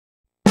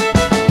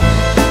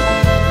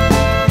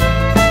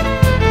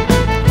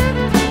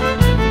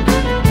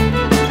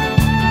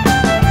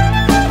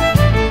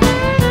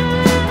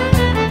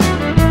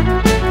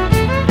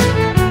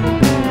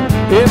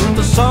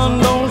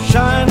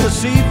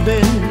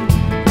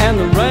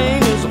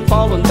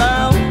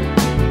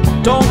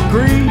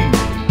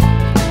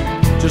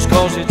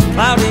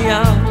cloudy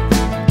out.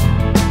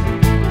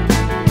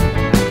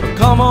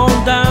 Come on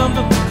down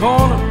to the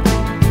corner,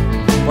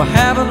 we're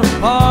having a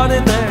party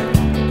there.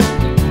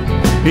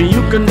 Here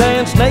you can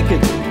dance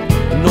naked,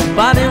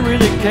 nobody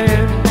really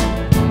cares.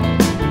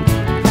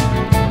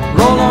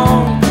 Roll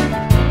on,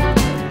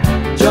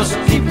 just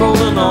keep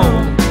rolling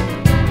on.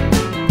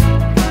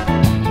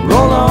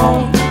 Roll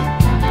on,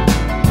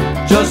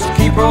 just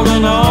keep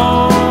rolling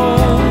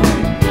on.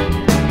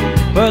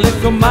 Well,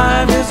 if your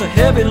mind is a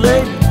heavy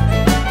lady,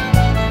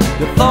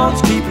 your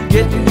thoughts keep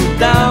getting you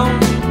down,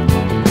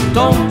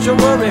 don't you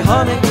worry,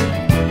 honey,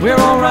 we're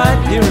all right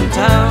here in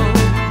town.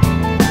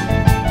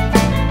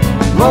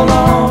 Roll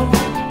on,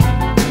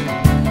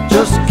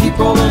 just keep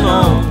rolling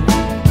on.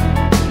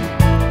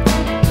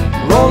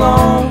 Roll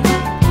on,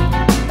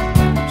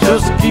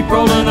 just keep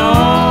rolling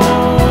on.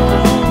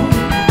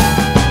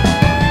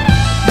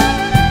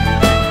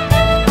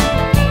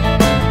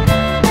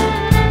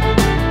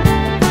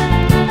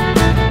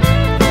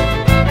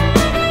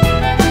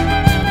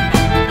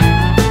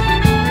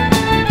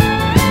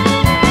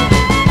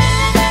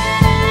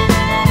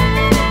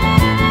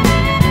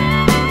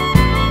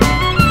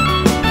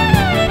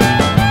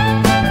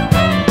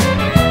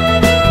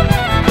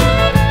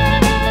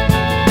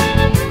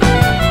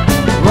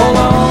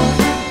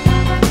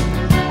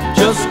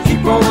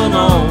 Rolling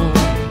on,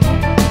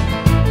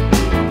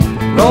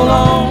 roll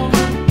on,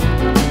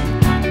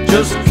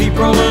 just keep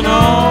rolling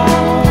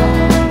on.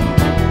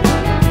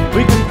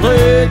 We can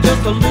play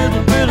just a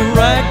little bit of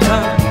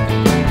ragtime,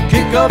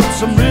 kick up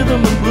some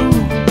rhythm and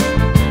blues.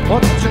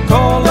 What you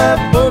call that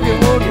boogie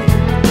woogie?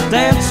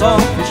 Dance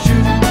off your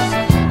shoes.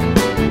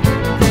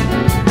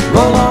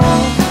 Roll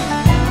on,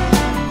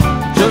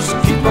 just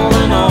keep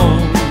rolling on.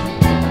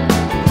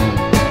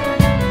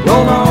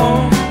 Roll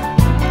on,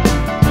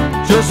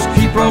 just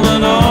keep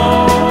rolling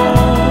on.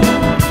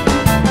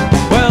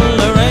 Well,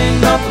 there ain't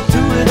nothing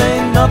to it,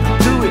 ain't nothing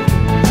to it,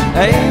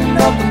 ain't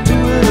nothing to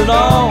it at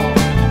all.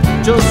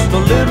 Just a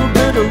little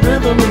bit of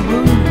rhythm and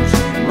blues,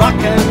 rock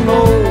and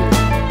roll.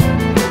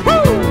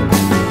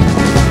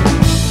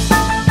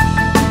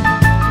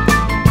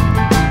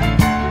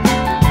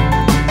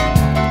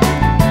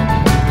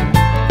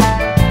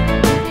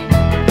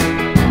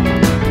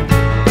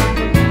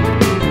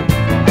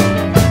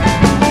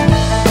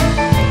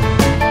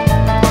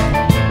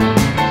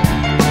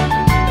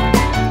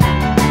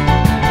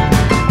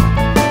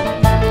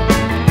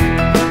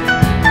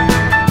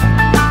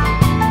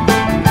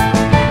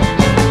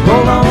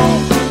 Roll on,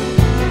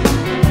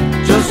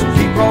 just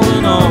keep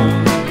rolling on.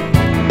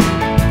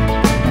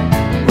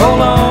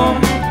 Roll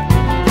on,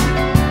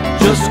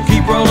 just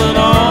keep rolling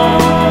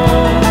on.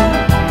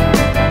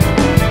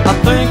 I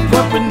think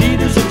what we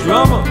need is a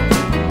drummer,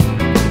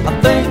 I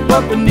think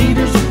what we need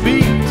is a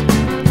beat.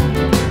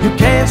 You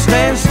can't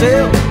stand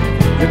still,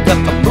 you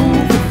got to